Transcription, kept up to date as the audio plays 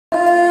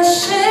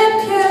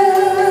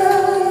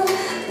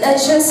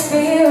Let your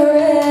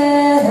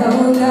spirit,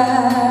 oh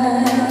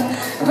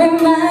God,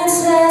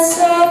 reminds us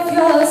of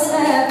your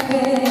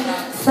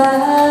sacrifice.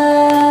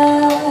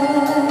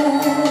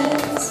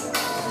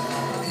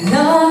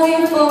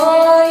 Longing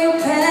for your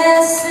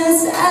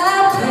presence,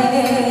 I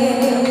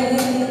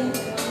pray.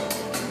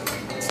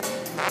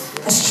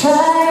 As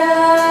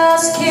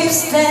trials keep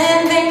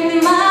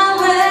standing my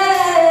way,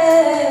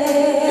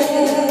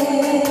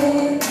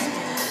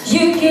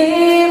 you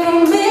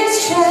give me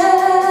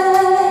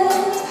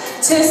strength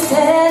to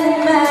stand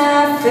in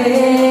my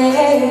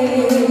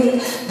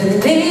faith,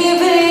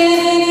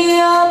 believing in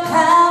your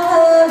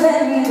power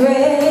and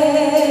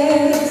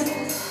grace.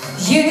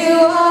 You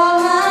are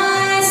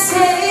my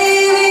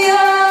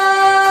Savior,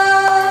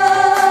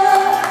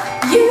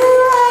 you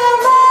are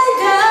my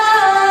God.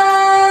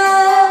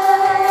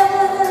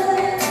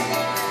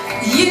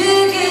 You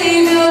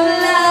gave your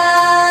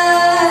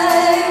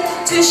life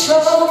to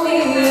show me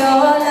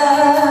your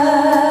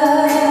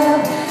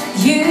love.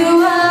 You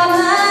are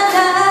my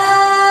life,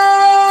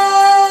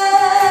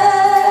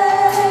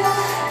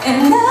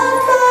 and I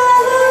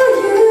follow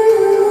you.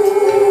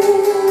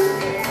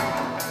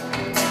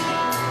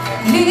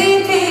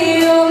 Lead me,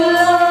 oh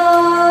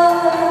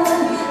Lord,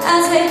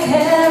 as I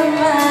carry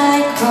my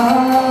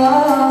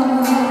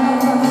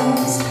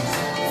cross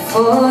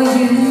for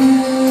you.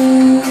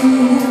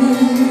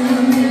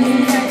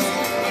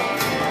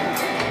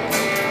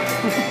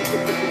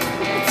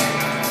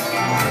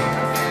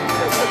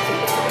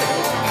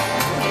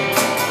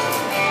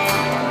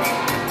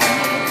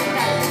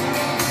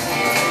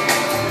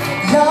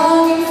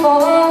 Longing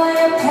for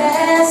your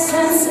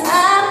presence, I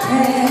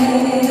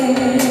pray.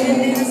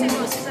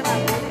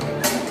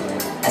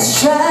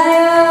 As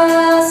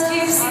trials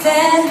keep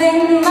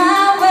standing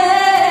my way,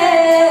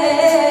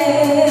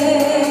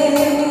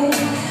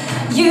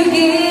 you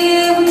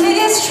give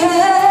me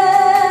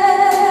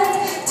strength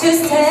to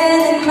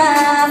stand in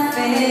my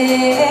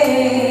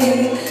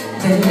faith,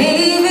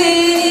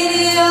 believing in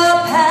your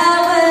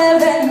power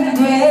and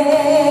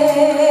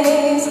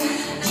grace.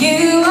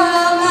 You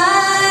are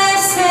my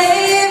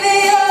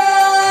Savior,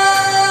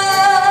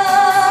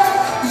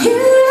 you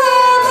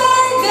are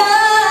my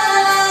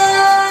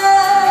God.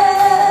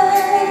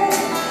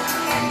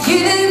 You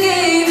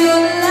gave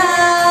your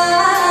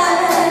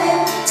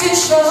life to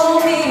show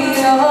me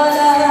your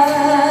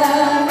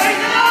love.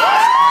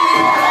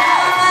 You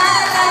are my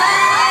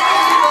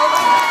life,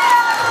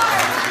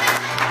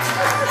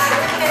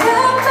 and I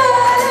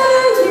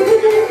follow you.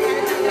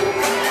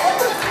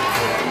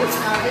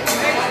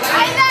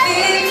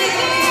 Lead me,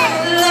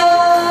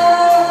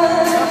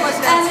 Lord,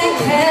 as I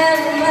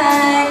carry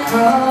my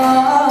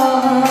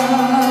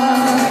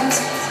cross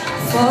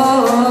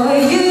for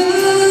you.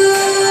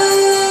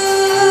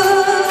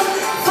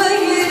 For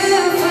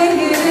you, for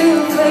you,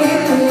 for you.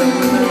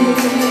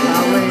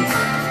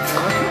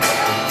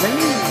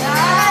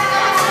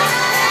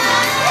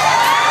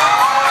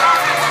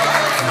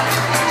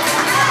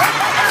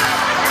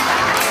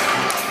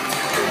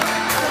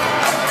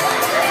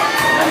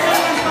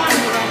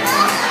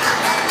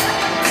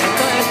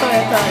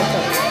 Esto.